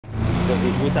J'ai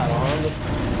joué tout à l'heure,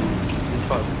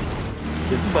 là.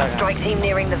 C'est super. Strike team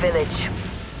nearing the village.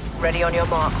 Ready on your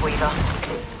mark, Weaver.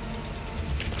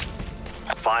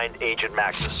 Find Agent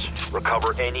Maxis.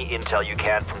 Recover any intel you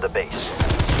can from the base.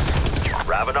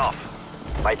 Ravenoff,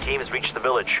 my team has reached the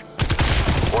village.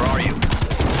 Where are you?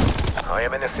 I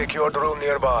am in a secured room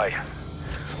nearby.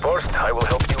 First, I will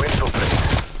help you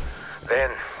infiltrate.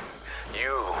 Then,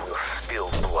 you will spill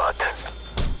blood.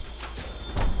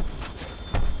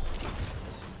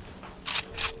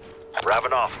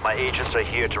 Ravenoff, my agents are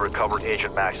here to recover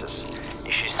Agent Maxis.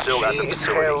 Is she still at the She is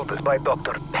facility? held by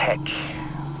Dr. Peck.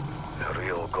 A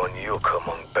real Gonyuka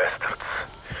among bastards.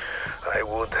 I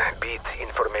would beat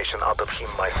information out of him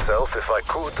myself if I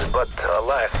could, but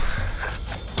alas,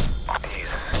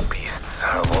 these beasts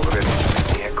have already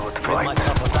given me a good fight.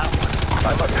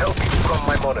 I must help you from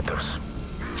my monitors.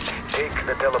 Take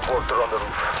the teleporter on the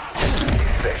roof.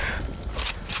 He's safe.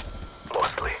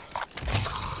 Mostly.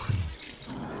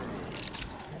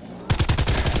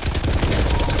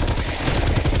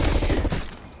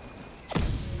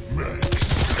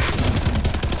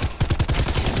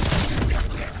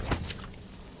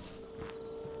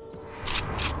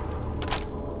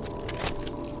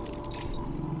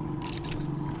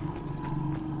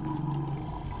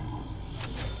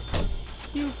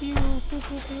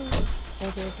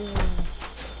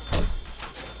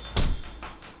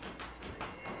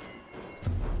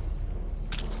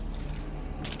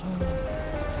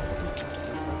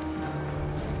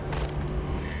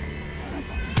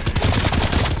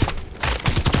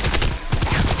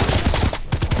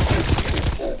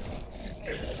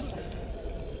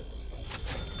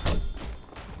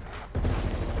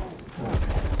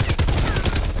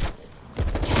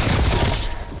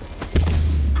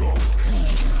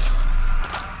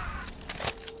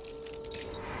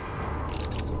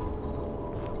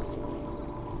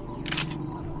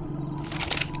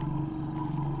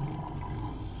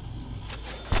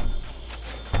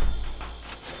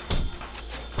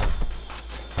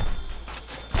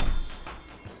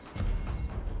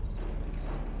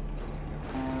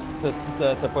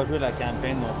 T'as pas joué la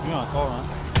campagne non plus encore, hein?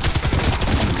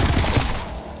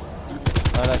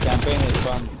 Ah, la campagne est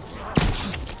fun.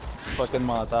 Fucking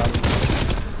mental.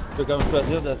 Tu peux comme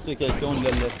choisir de tuer quelqu'un ou de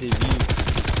le laisser vivre.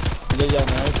 Là, il y en a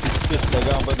un qui touche le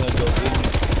gars en bas d'un building.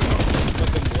 C'est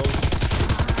fucking drôle.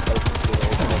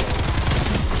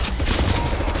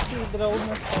 C'est drôle,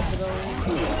 mais c'est drôle.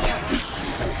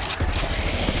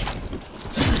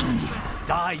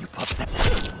 Die, you puppet!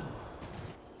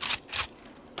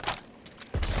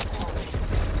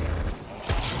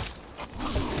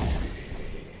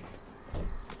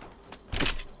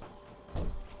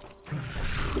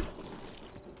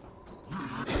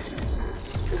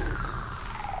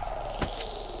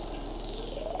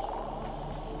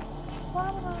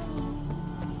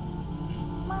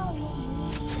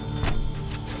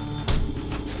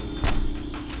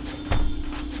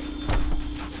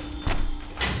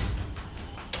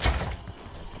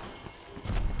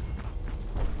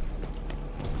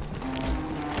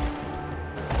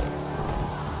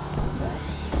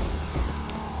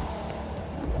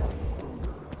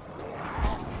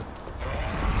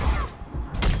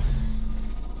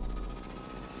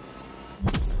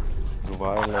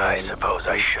 I suppose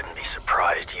I shouldn't be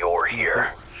surprised you're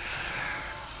here.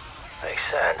 Makes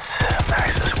sense.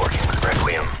 Max is working with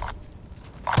Requiem.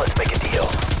 Let's make a deal.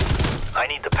 I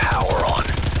need the power on.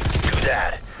 Do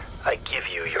that. I give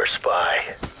you your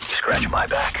spy. You scratch my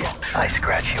back, I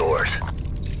scratch yours.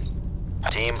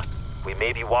 Team, we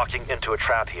may be walking into a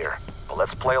trap here, but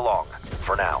let's play along,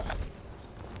 for now.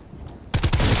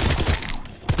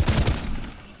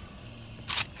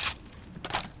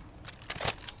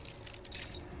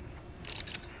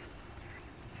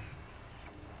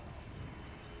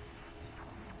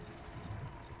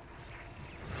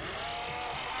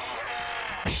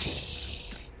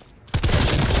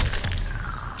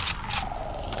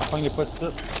 Il est pas de ça.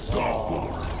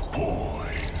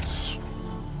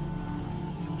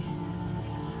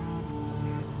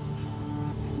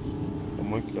 C'est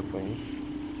moi qui l'ai pogné.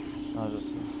 Non, je sais.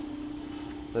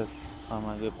 C'est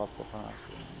vraiment lui pas pour faire ça.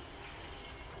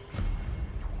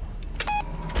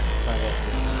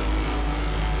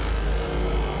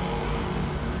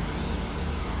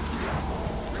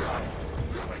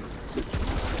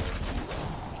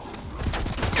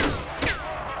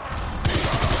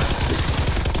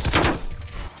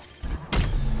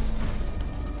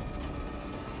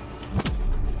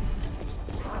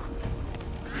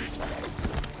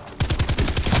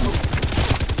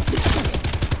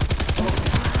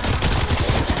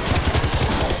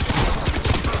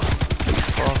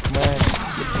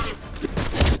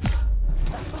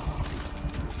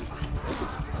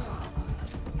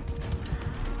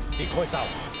 Decoys out.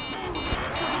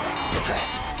 Okay.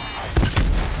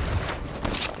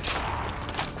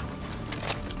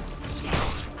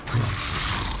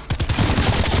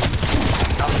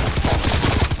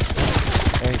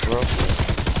 Hey, bro.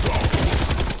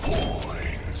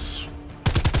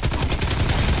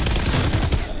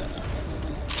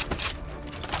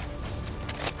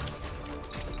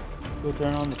 Go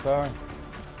turn on the power.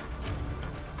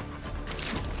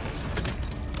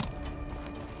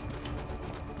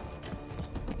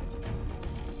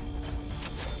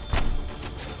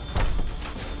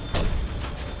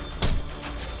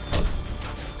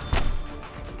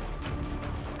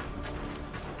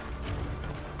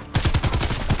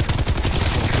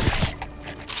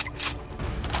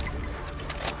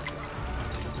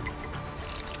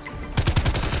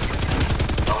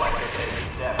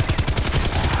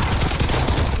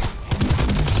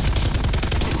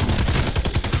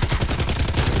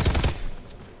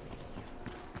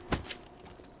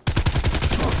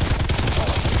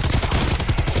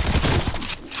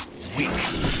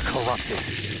 Corrupted.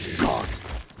 Gone.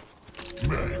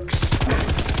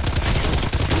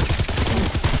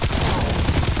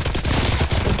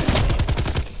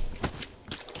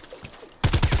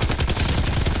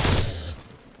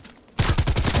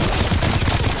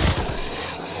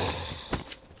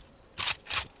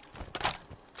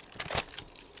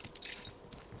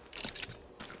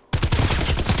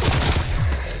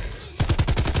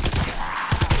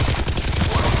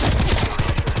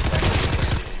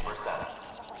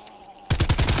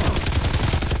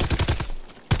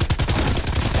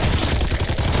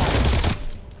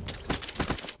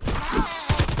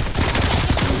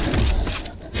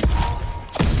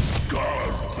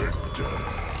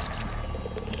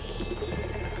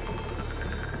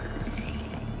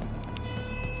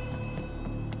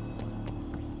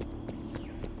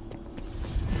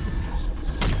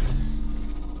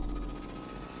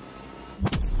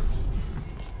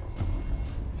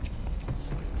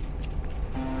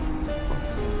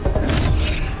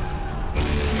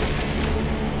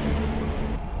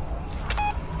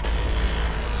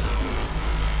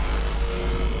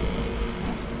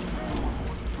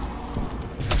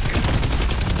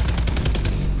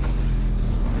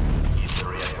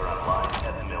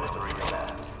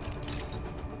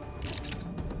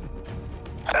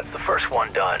 That's the first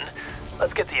one done.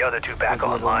 Let's get the other two back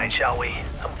online, shall we?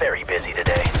 I'm very busy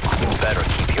today. You better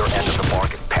keep your end of the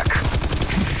bargain, Peck.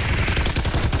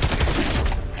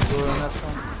 Go on that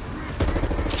one.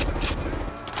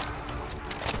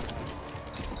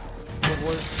 Good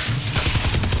work.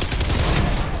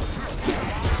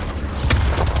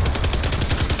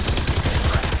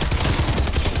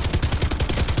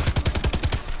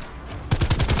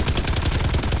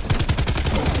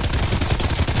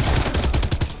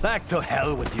 Back to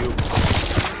hell with you.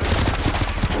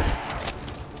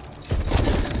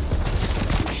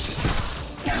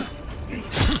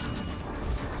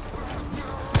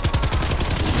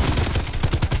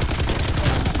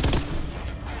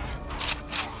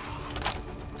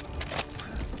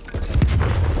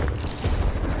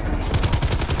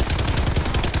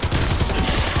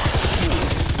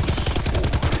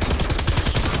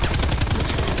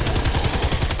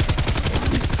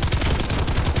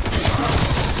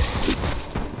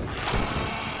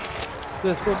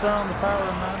 Just go turn on the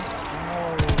power, man.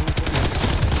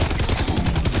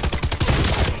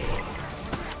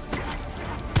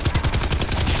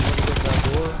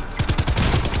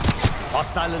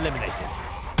 Hostile eliminated.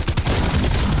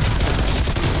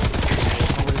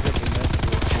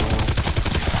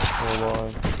 Hold on.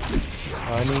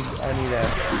 I need any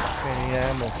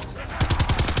ammo.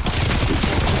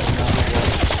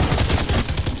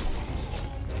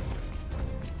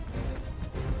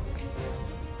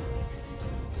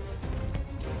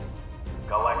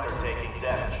 Collector taking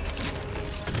damage.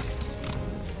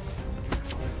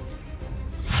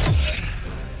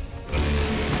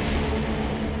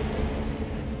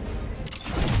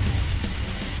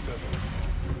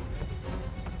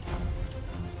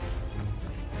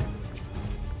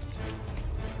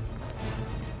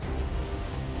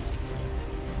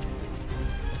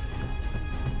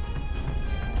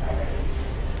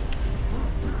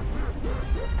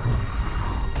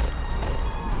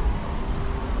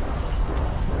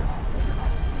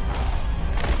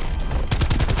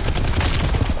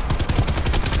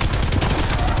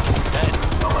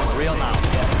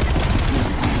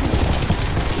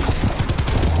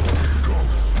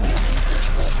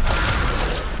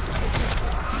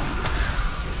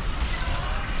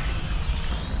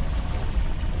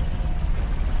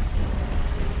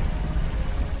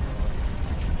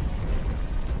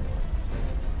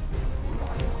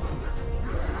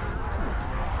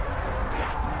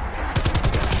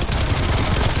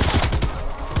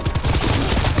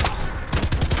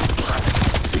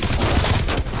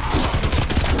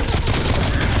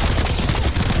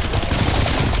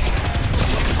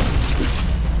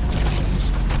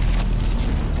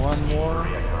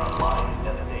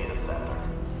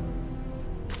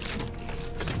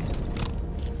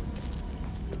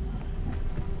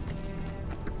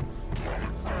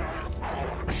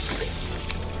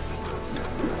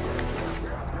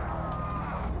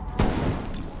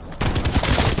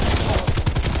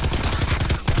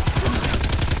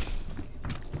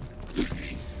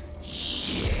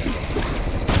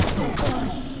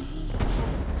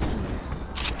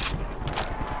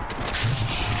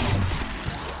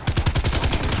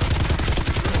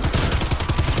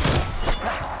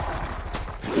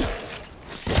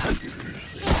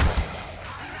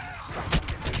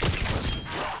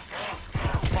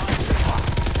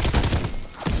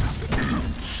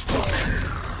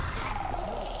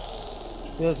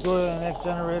 Let's go to the next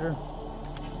generator.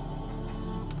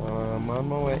 I'm on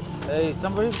my way. Hey,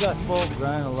 somebody's got 12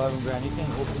 grand, 11 grand. You can't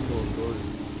open those doors.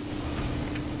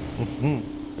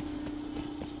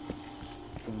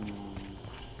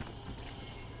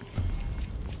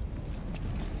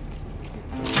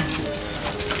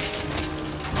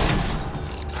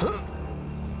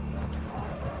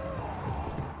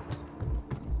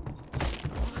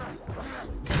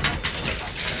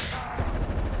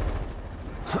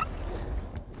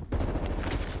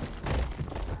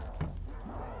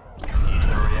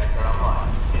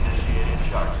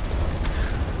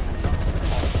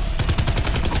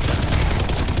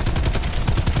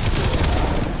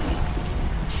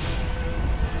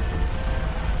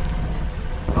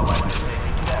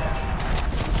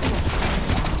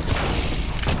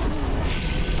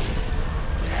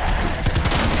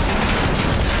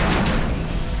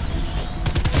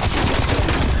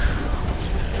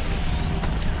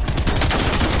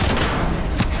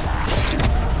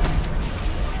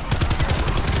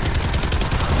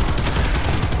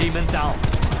 Demon down.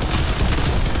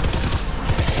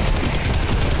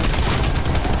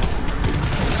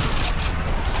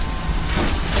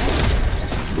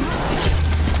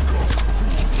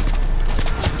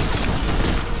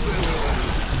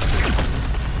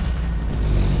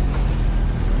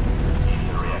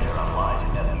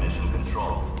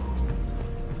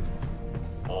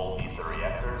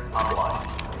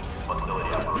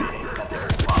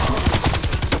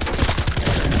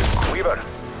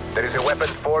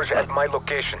 At my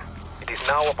location. It is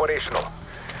now operational.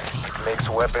 It makes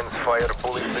weapons fire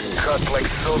bullets that cut like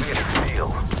Soviet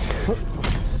steel.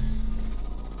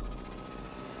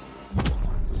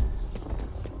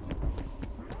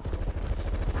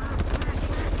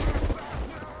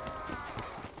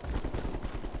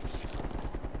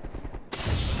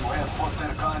 You have fought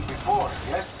their kind before,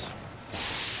 yes?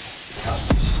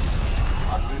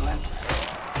 Unrelenting.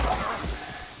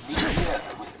 Meet here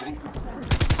with drink.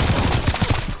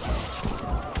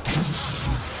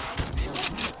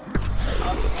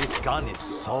 This gun is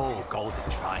so golden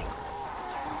triangle.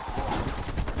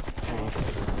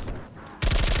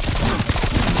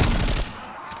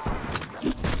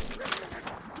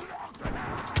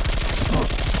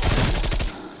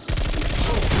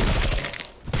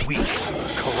 Weak,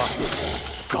 corrupted,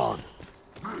 gone.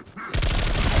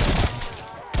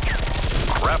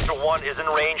 Raptor 1 is in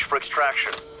range for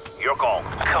extraction. Your call.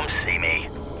 Come see me.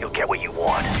 You'll get what you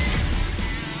want.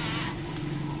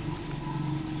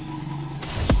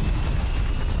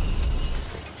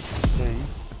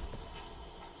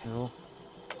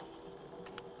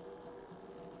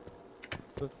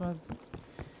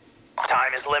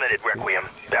 Time is limited, Requiem.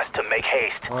 Best to make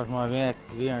haste. Moi, je m'en viens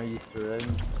activer un Easter egg.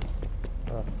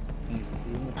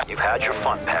 You've had your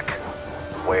fun, Peck.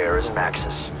 Where is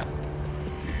Maxis?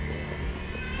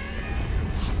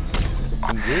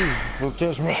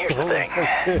 Here's the thing.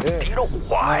 Do you know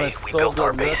why we built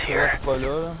our base here?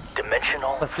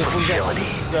 Dimensional fragility.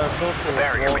 The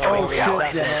barrier between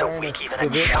realities is so weak even a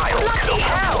child can open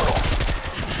a portal.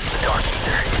 The Dark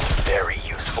Ether is very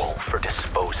useful for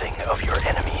disposing of your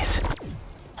enemies.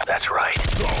 That's right.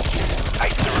 I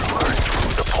threw her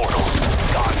through the portal.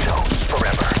 Gonzo,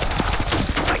 forever.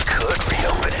 I could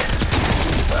reopen it.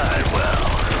 But, well,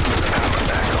 power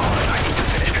back on. I need to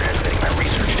finish transmitting my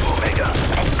research to Omega.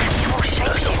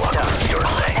 Best of luck with your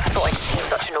thing. I thought I'd seen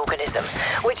such an organism,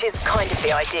 which is kind of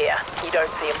the idea. You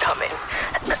don't see him coming.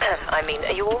 I mean,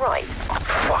 are you alright?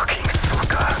 Fucking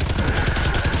sucker.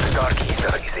 The Dark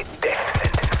Ether is a death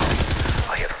sentence.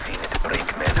 I have seen it break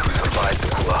men who survived the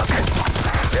Gulag.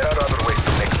 There are other ways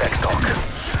to make that talk.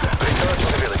 Return to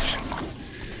the village.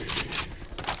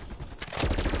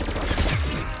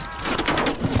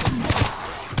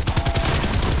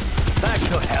 Back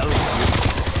to hell.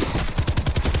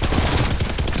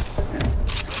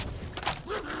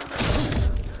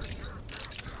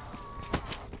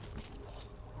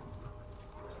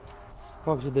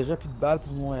 Fuck, j'ai déjà plus de balles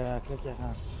pour mon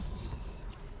AK-40.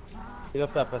 Et là,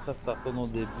 puis après ça, tu retournes au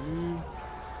début.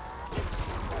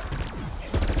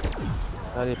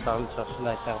 Aller parler chercher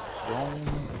la carte jaune.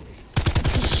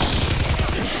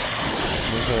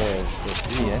 Moi, je te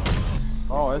suis, hein.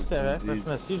 Oh ouais, c'est vrai. Je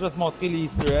me suis, je vais te montrer les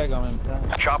Easter eggs en même temps.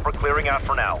 Chopper clearing out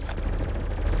for now.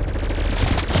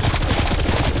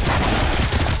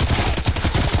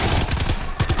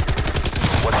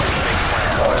 What's your big plan?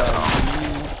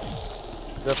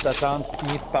 Là, tu attends, tu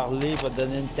finis de parler, il va te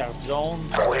donner une carte jaune.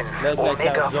 Là, de la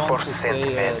Omega carte jaune, first tu sent sais,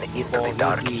 men des into the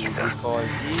Dark casiers, Ether.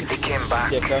 They des came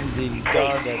back, il y a comme des liqueurs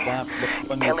crazy, dedans, puis là, tu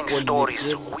prends telling une poêle stories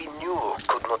liquide. we knew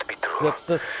could not be Là, true. puis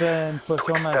ça, tu fais une To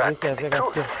potion extract magique the avec un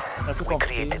peu truth, we compliqué.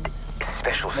 created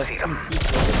special serum.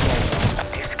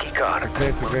 This keycard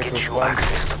will get you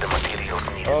access to the materials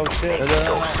needed to make the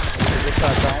dose.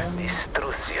 This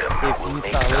true serum will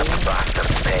make that bastard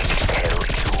Peg tell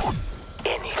you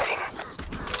anything.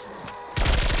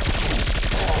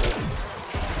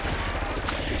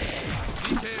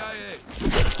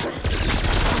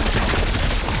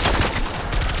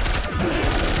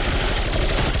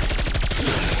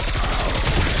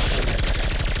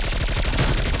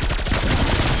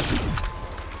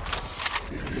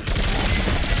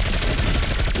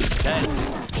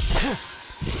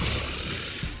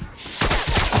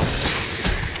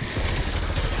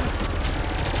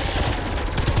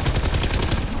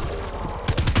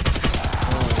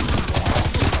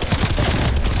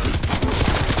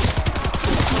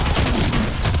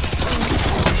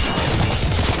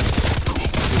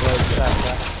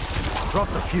 Drop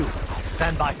the fuel.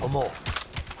 Stand by for more.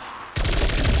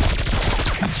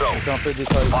 So,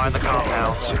 find the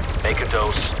compounds, make a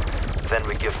dose, then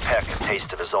we give Peck a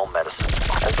taste of his own medicine.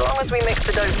 As long as we mix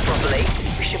the dose properly,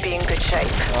 we should be in good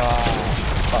shape.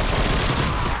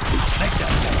 Make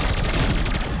that.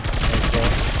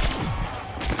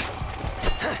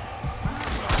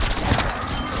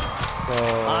 So,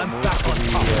 I'm move back to on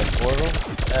top. the portal.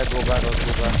 Yeah, go back, let's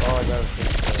go back. Oh, I gotta fix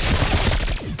that.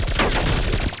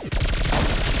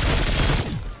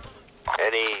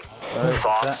 Any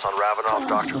thoughts on Ravenov,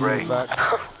 Dr. Gray? Back.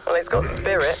 Well, he's got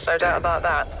spirit, no doubt about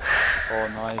that. Oh,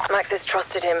 nice. Maxis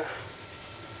trusted him.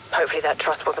 Hopefully that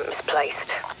trust wasn't misplaced.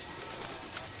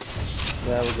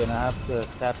 Yeah, we're gonna have to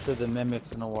capture the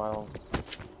mimics in a while.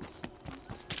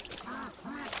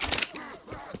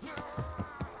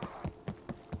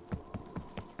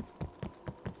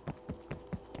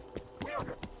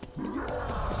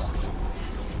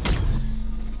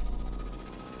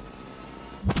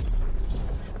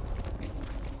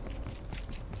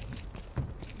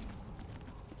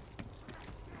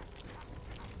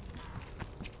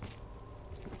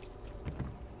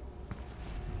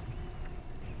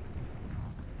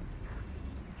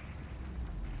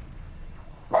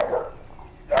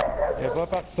 Y'a pas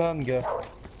personne, gars.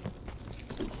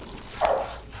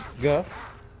 Gars.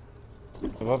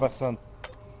 Y'a pas personne.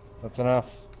 That's enough.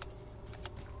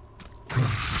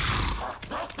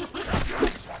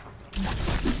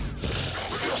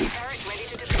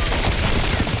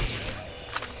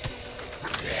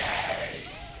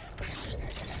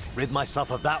 Rid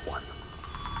myself of that one.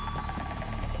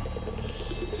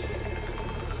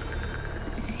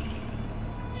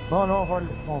 Bon, là,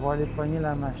 on va aller pogner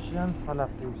la machine, faire la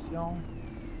potion.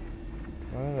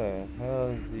 Where the hell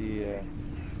is the...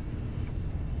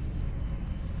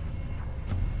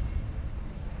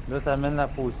 Là, t'amènes la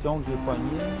potion que j'ai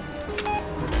pognée. Tu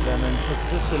l'amènes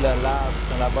tout sur le lab,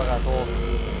 c'est un laboratoire.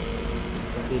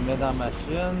 Tu les mets dans la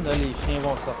machine, là, les chiens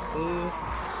vont sortir.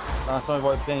 Attention, il va y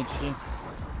avoir plein de chiens.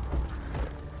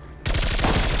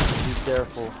 Be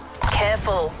careful.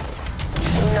 Careful.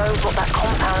 Who knows what that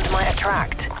compound might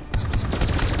attract?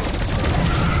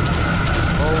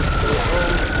 Oh shit.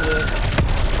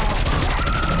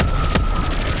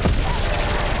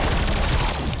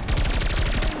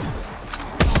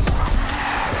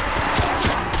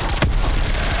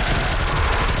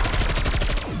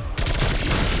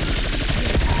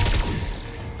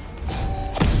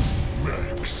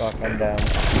 Fuck, I'm down.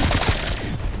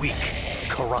 Weak.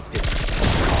 Corrupted.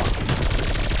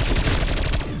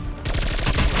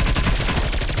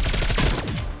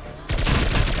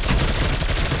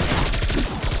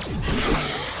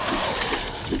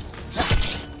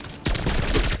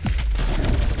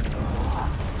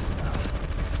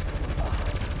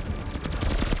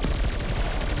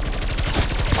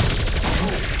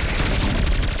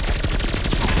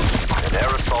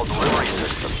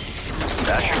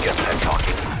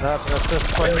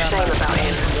 No shame about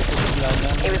him.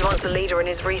 He was once a leader in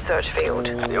his research field.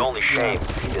 The only shame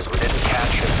is we didn't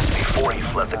catch him before he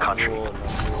fled the country.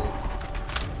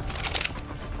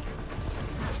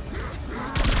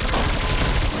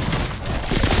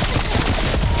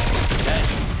 Okay,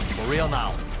 for real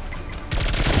now.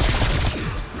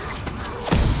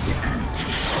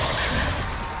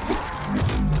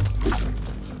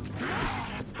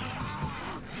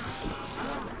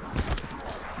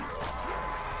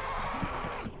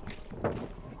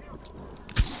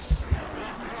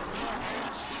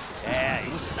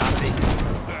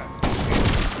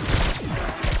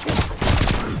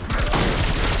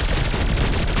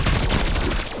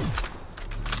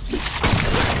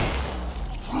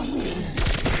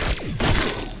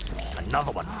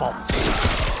 Another one falls.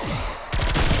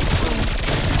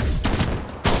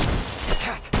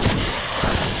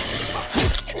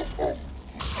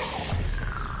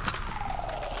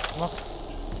 Comment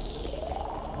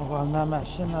prendre la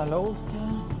machine à l'autre.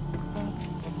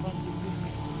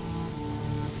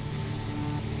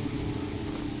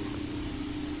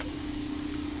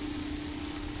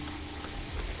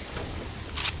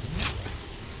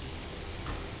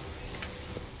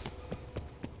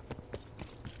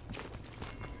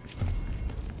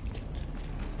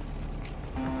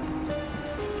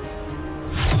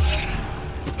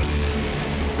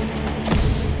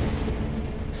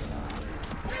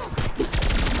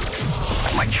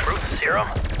 My truth serum?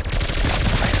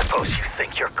 I suppose you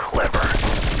think you're clever.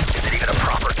 Is it even a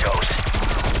proper dose?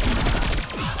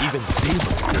 Even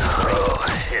demons. Oh,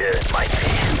 it might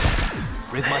be.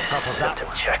 Rid myself of that.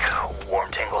 Symptom check. Warm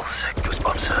tingles,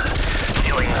 goosebumps,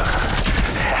 feeling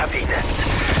happiness,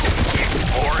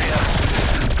 euphoria.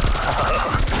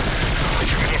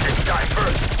 Which means it's time for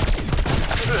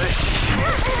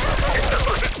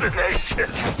hallucination.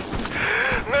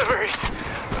 Memories.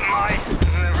 My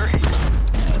memories.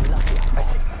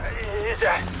 Is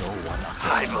that?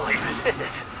 I believe it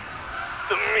is.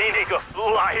 The meaning of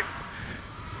life.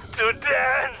 To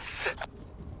dance.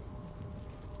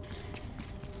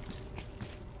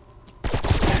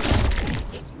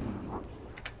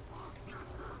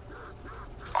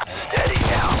 Steady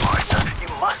now, Martha. You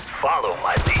must follow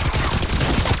my lead.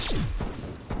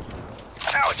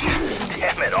 Ouch!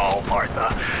 Damn it all, Martha.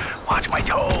 Watch my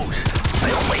toes.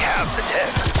 I only have the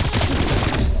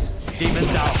 10.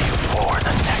 Demons out. You wore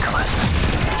the necklace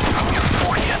from your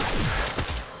 40th.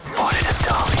 Bought it at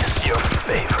Dahlia's, your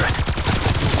favorite.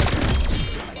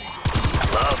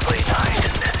 Lovely night,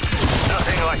 isn't it?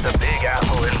 Nothing like the Big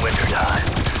Apple in wintertime.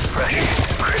 Fresh,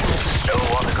 crisp snow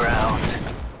on the ground.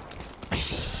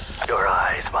 Your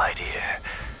eyes, my dear.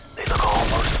 They look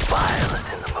almost violet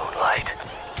in the moonlight.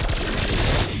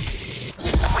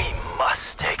 We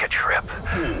must take a trip.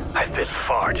 I've been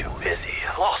far too busy,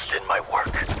 lost in my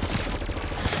work.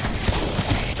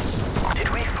 Did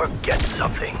we forget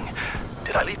something?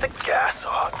 Did I leave the gas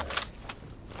on?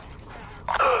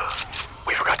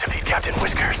 We forgot to feed Captain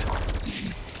Whiskers.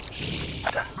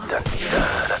 Dun, dun, dun,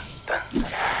 dun, dun.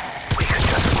 We could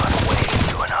just run away,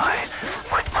 you and I.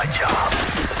 Quit my job,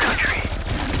 the country.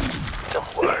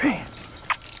 Don't worry.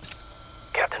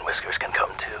 Captain Whiskers can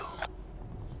come too.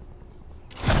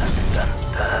 Dun, dun,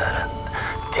 dun.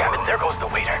 Damn it, there goes the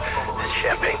waiter. This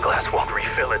champagne glass won't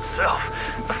refill itself.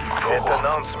 That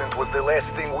announcement was the last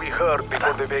thing we heard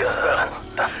before the base fell.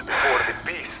 Before the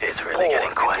beast It's really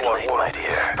getting quite late, my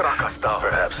dear. struck us down.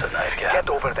 Perhaps a nightcap. Get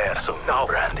over there. Some Now.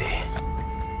 brandy.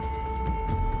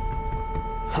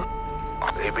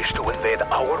 They wish to invade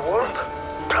our world?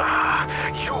 Ah,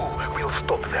 you will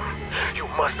stop them. You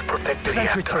must protect the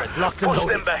Sentry reactor. turret locked and Push them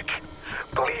loaded. back.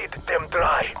 Bleed them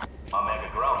dry. Omega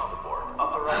ground support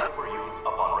authorized for use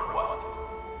upon request.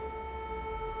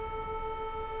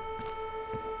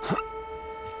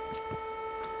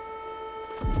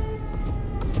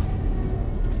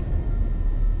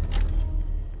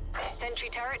 Sentry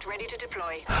turret ready to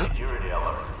deploy. Security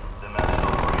alert. The massive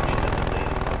operation at the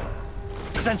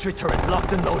data center. Sentry turret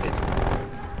locked and loaded.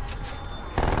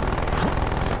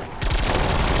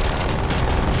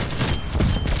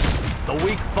 The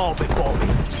weak fall before me.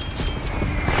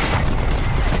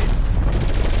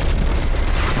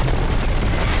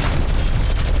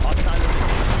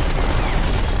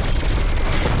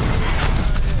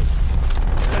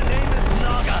 The name is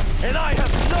Naga, and I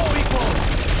have no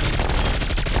equal!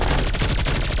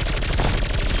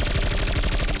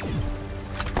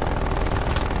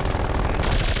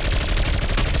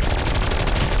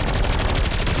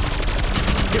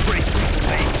 Embrace me,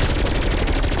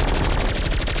 face!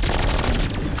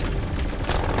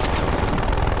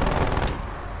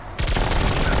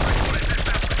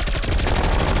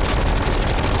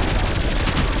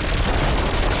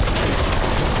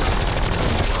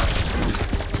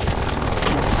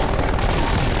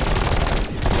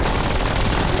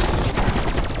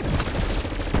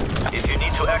 If you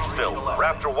need to exfil,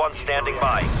 Raptor 1 standing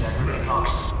by.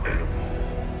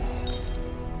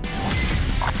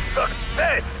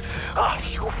 Success! Ah,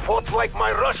 you fought like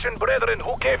my Russian brethren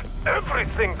who gave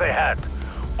everything they had.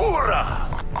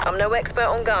 Ura! I'm no expert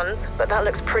on guns, but that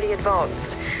looks pretty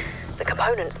advanced. The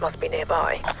components must be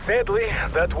nearby. Sadly,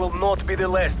 that will not be the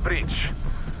last breach.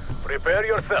 Prepare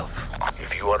yourself.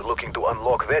 If you are looking to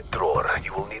unlock that drawer,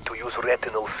 you will need to use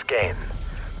retinal scan.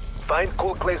 Find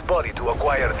Coolclay's body to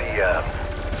acquire the,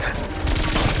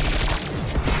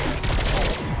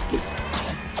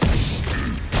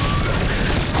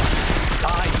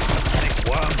 Die, pathetic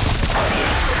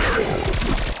worm!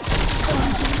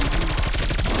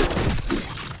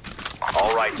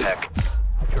 All right, Peck.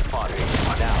 You're fine.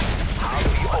 Now, how do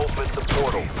we open the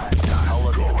portal? Tell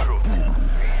us the truth.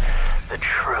 The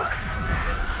truth.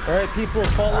 Alright, people,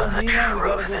 follow me now. We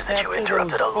gotta truth go is that you capture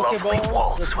interrupted those a lovely Pokeballs.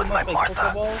 waltz Those with look my like Martha.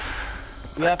 Pokeballs.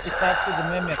 We have to capture the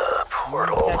mimic. The We have to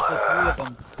portal. capture 3 of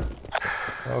them.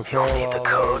 Okay, You'll need the well,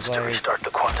 codes there's to like restart the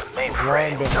quantum one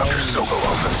mainframe. behind Dr. me.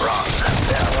 Sokolov and Bronze.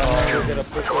 We're gonna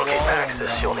put To the locate wall Maxis,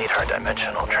 and, you'll need her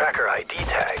dimensional tracker ID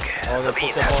tag. all the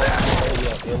Sabine has Pokeballs. that. Oh,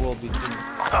 yeah, they will be soon.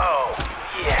 Oh,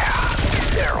 yeah.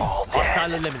 They're all dead.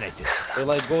 Hostile eliminated. They're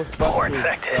like Or Ghostbusters.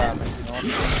 infected. You know?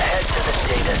 Head to the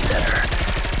data center.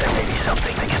 There may be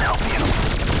something that can help you.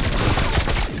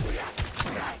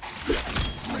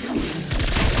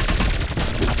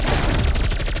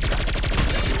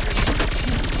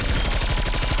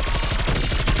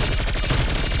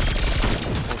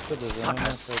 There's anyone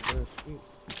else over there.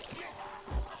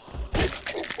 Shoot.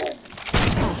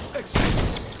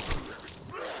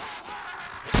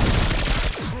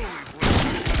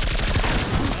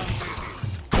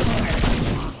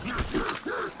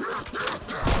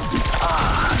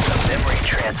 The memory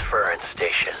transference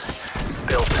station.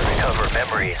 Built to recover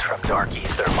memories from Dark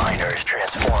Ether miners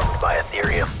transformed by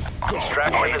Ethereum.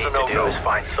 All you need to do is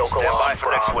find Sokolov,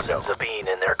 Bronze, and Sabine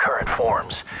in their current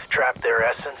forms. Trap their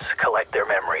essence, collect their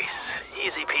memories.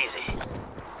 Easy peasy.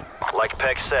 Like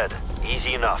Peck said,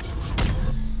 easy enough.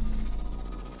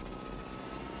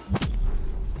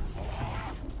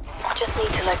 Just need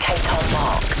to locate our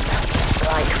mark.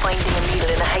 Like finding a needle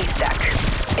in a haystack.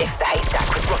 If the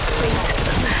haystack was rotten meat.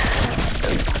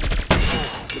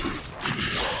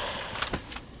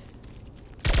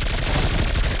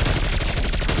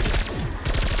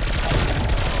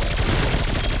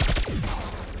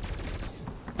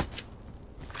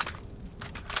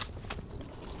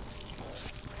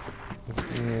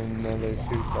 Another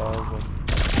 2,000.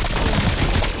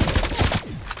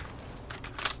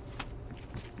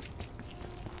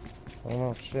 Oh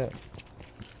no, shit.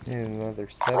 Need another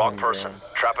 7. Wrong person. grand.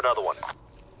 Trap another one.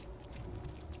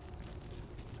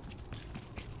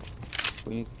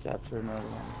 We need to capture another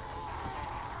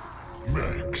one.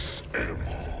 Max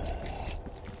ammo.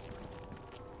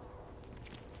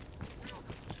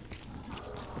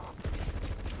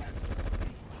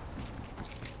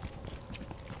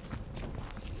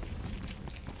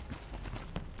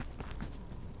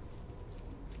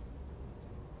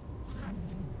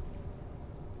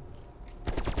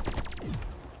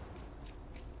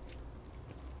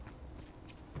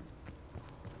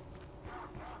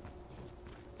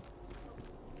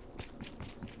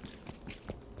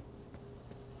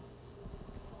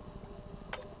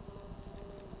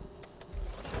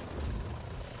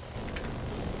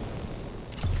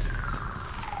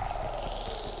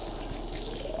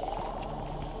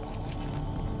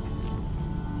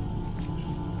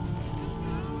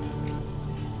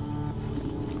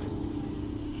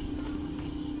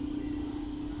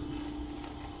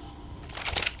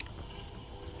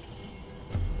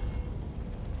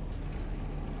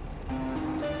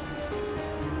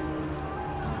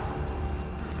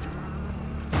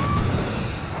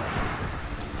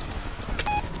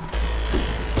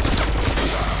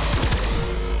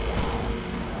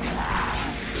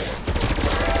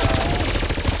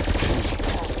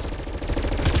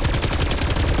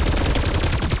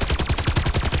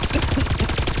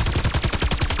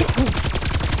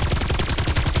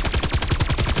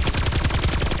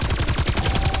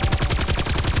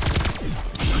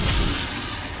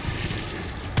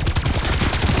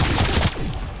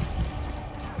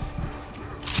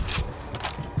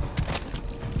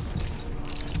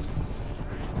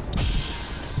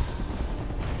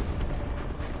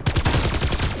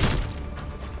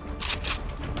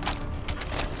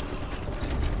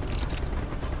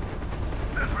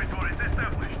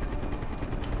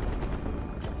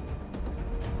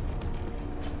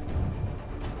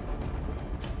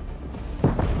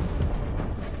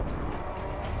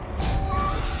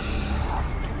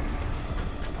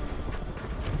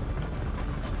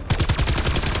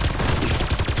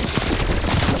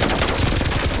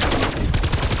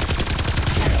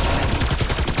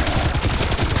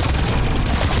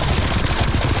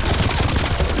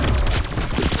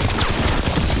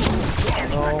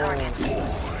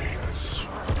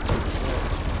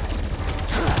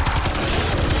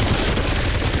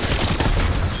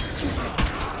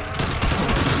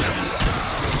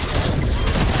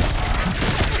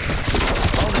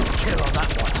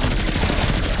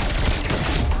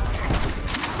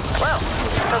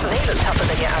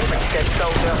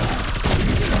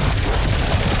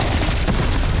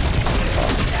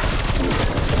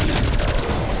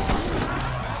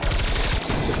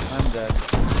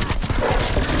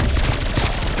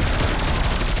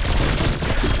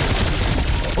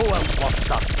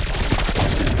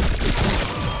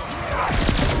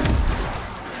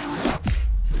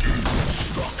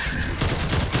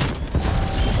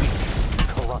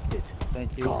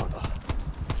 Thank you.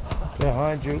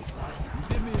 Behind you.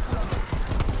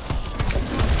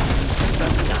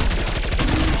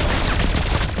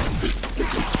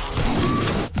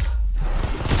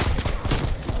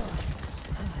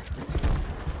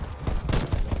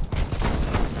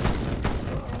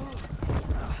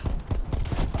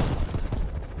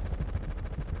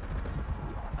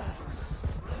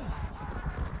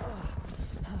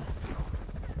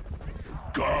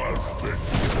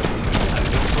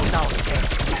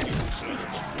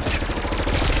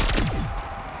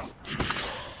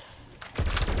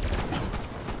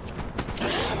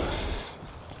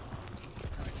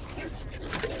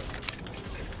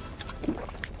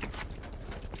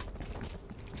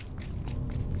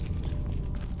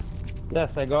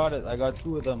 Yes, I got it. I got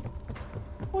 2 of them.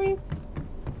 Whee!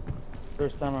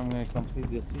 First time I'm gonna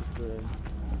complete this Easter egg.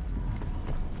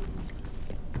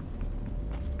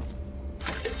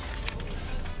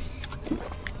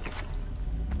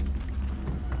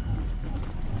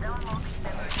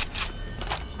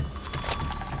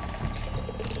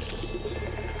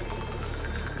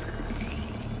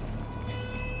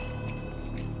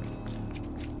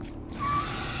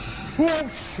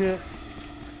 Oh shit.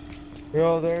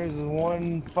 Yo, there's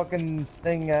one fucking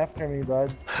thing after me,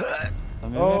 bud.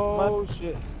 Oh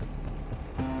shit.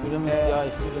 Shoot him in the eye,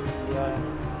 shoot him in the eye.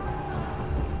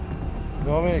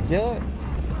 You want me to kill it?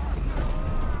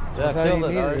 Yeah, I killed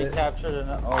it. I already captured it.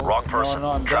 Oh, Wrong person.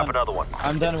 No, I'm Drop done. another one.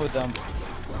 I'm done with them.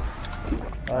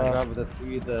 I grabbed the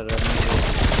 3 that are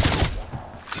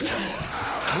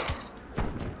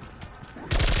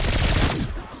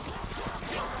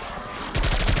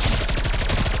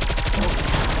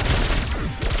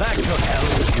Back to hell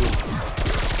with you.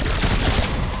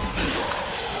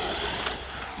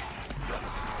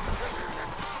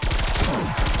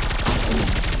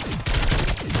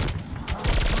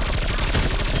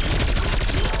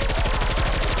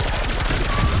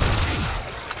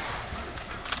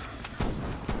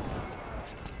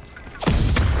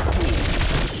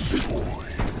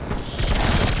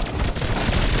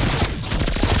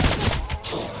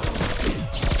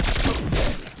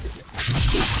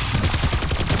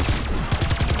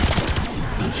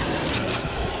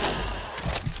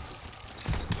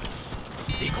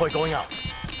 Decoy going out.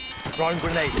 Throwing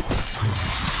grenade.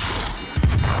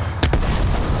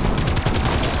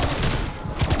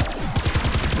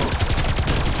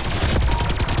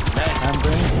 I'm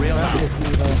bringing Real out.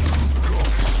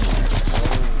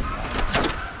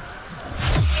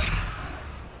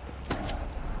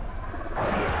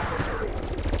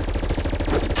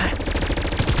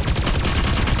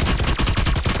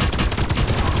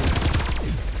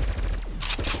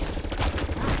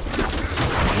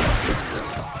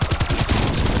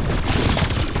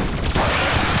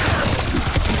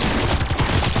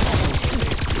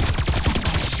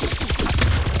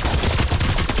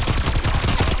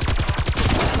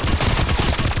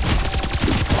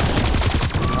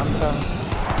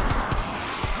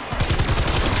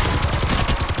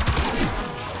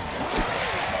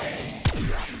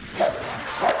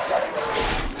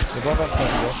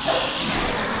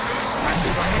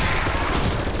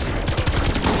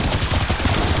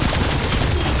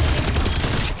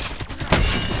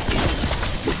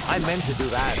 I meant to do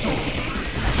that.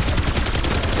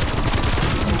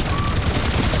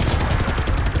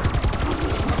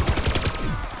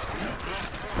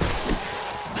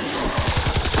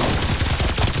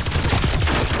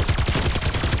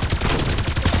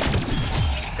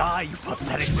 Die, you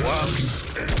pathetic worm!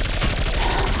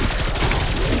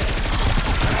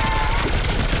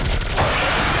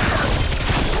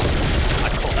 I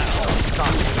call that all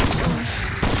stop.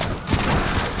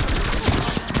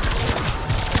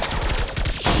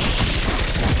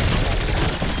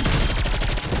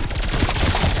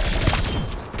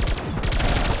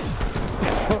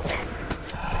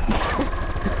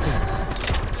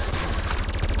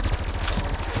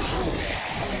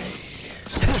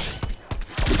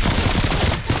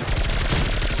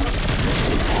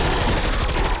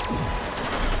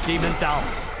 Demon down.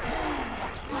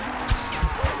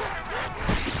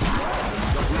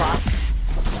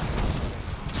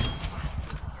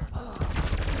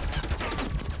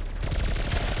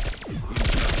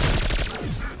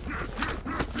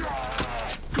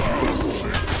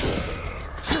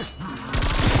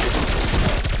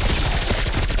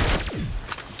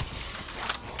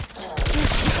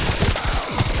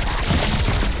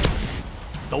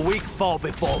 The weak fall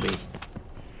before me.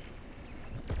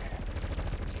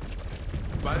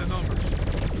 By the numbers.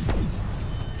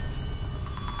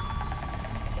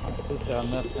 C'est à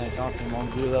 9,50, mon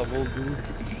dieu, level 12.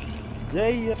 Yeah!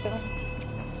 Yeah,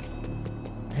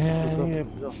 yeah.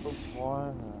 Plusieurs fois pour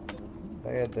voir.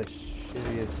 I got the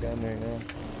shittiest gun right now.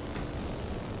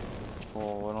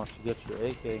 Oh, why don't you get your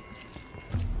AK?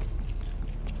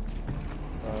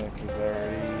 Because I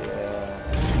already,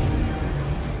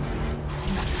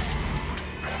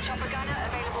 Chopper gunner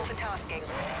available for tasking.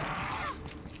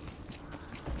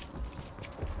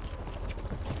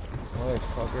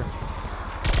 Motherfucker.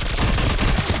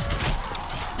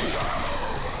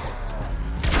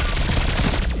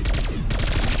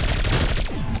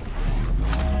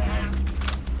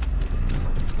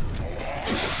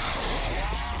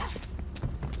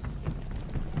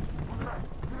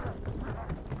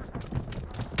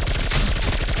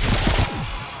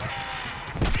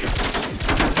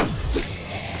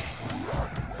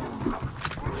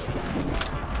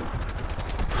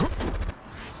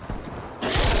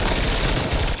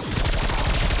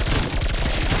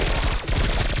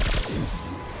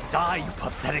 Die, you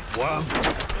pathetic worm!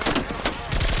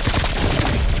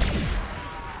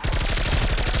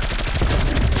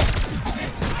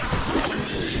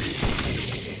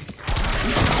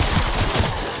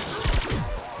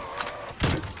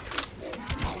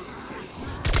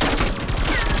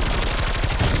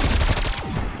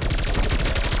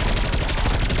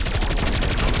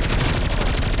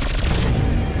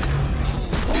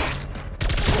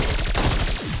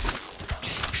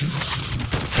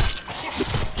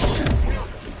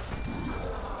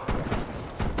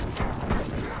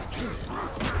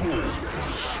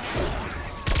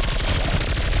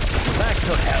 Back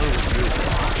to hell with you!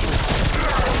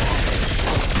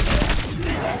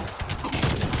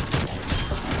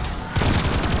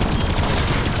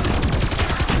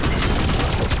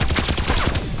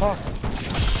 Oh.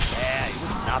 Yeah, it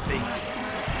was nothing.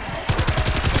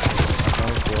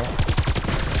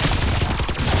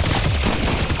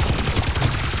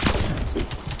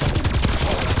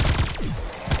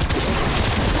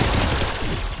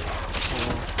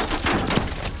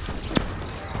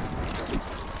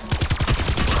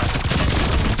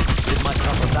 Did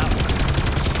myself with that one.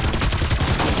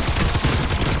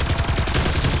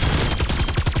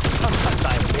 Sometimes I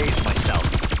amaze myself.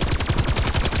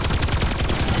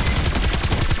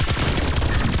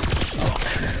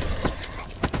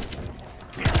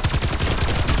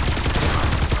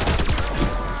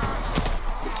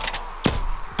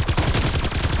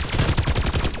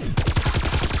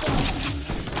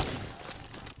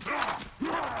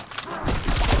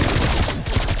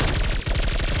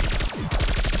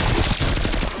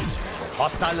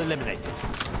 Hostile eliminated.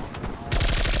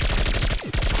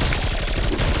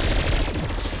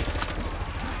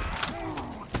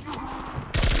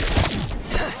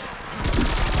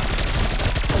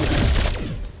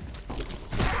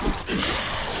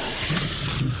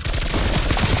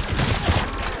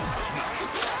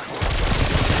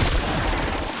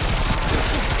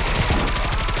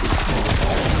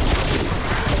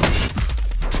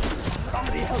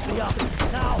 Somebody help me up,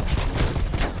 now!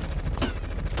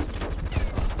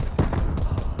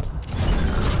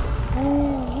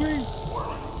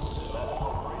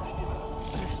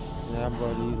 Yeah,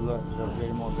 buddy, look, you're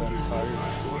getting more gunfire.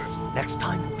 Next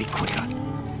time, be quicker.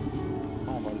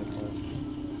 Oh, motherfucker.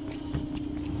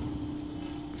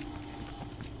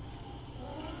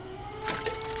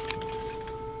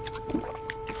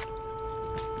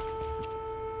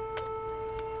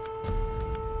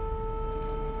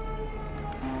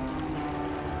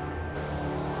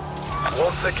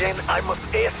 Once again, I must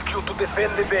ask you to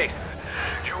defend the base.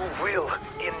 You will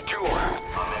endure.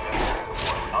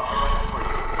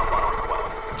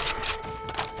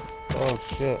 Oh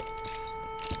shit.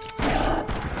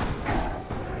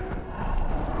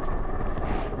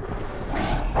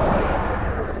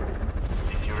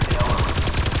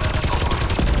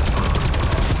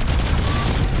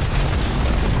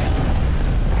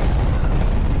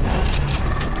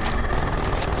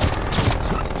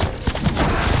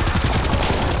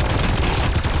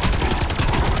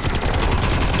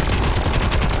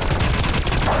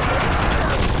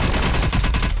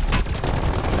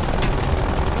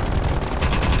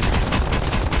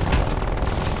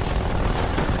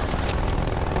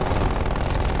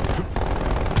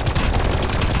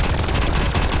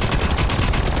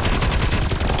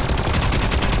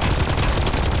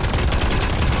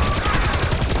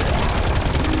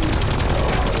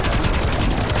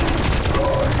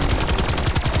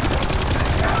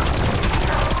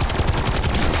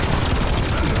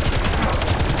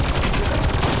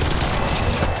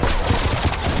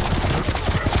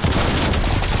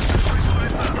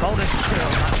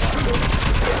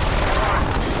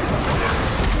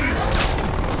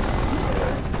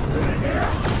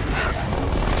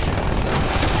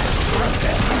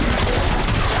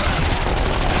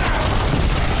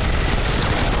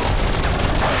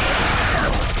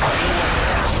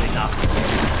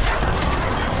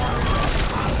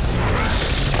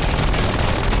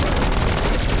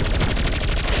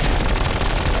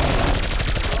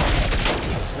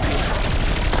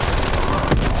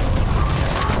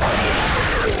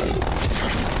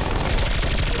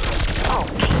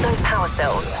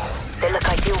 cells. They look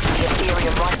ideal for the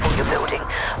Ethereum rifle you're building,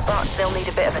 but they'll need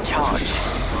a bit of a charge.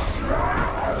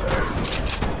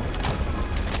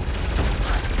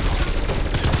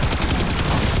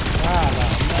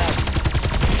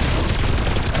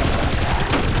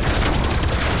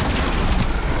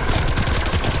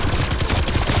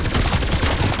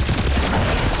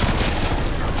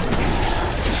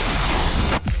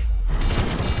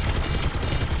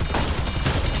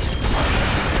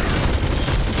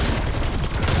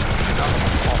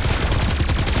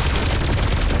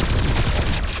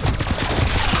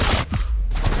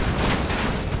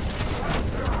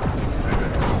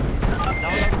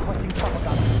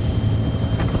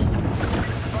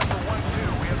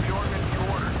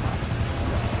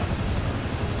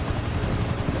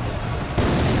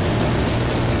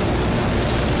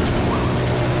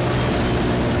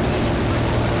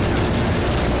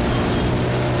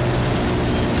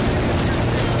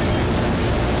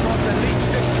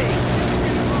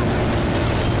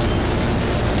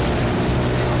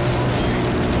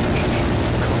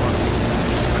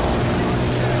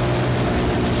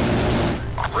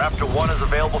 Raptor 1 is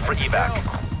available for evac.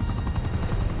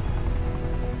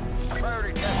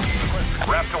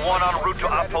 Raptor 1 en route to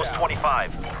Outpost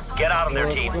 25. Get out of there,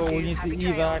 team. Let's go, we need to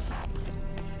evac.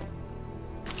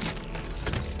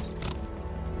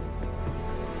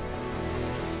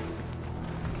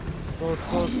 Go. Get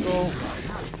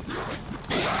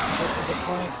to the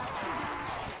point.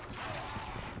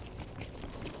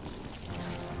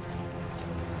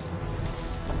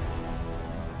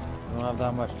 We don't have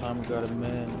that much time, we got a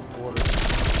minute and a quarter.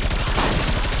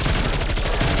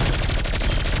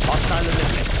 Hostile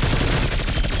eliminated.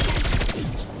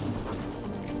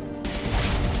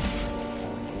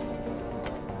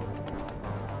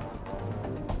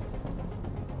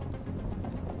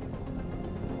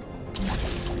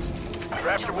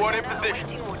 Raptor 1 in position.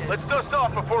 Let's dust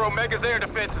off before Omega's air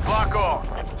defenses lock off.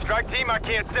 Strike team, I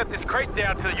can't set this crate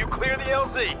down till you clear the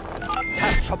LZ.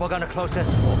 Task chopper gun a close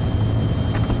escort.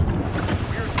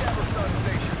 We're established on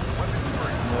station. Weapons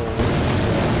free.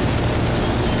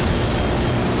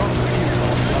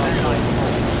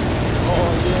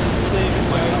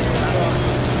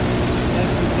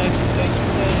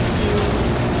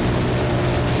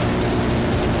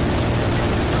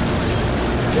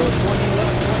 Go 20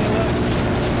 left.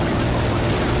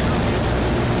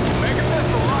 Omega sets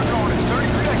the lock on in 30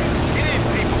 seconds. Get in,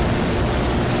 people.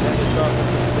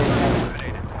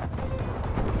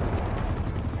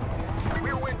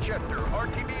 We're Winchester.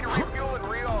 RTB to refuel and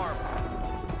rearm.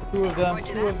 Two of them,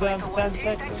 10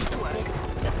 seconds.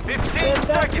 15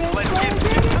 seconds, let's get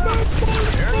this.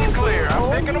 There you clear, I'm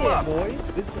picking them up. Boys.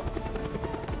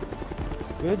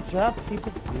 Good job, keep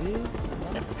it big.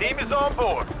 Team is on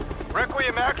board.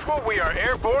 Requiem Actual, we are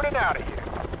airborne and out of here.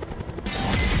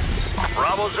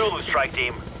 Bravo Zulu, strike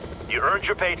team. You earned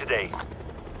your pay today.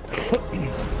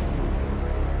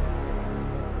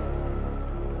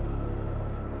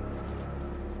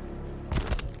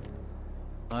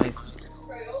 Nice.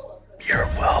 You're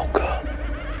welcome.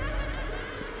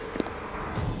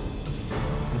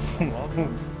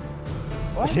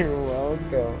 What? You're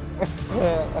welcome. I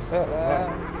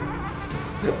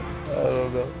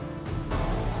don't know.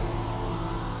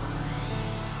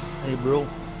 Hey, bro.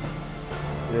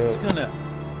 Yeah. Gonna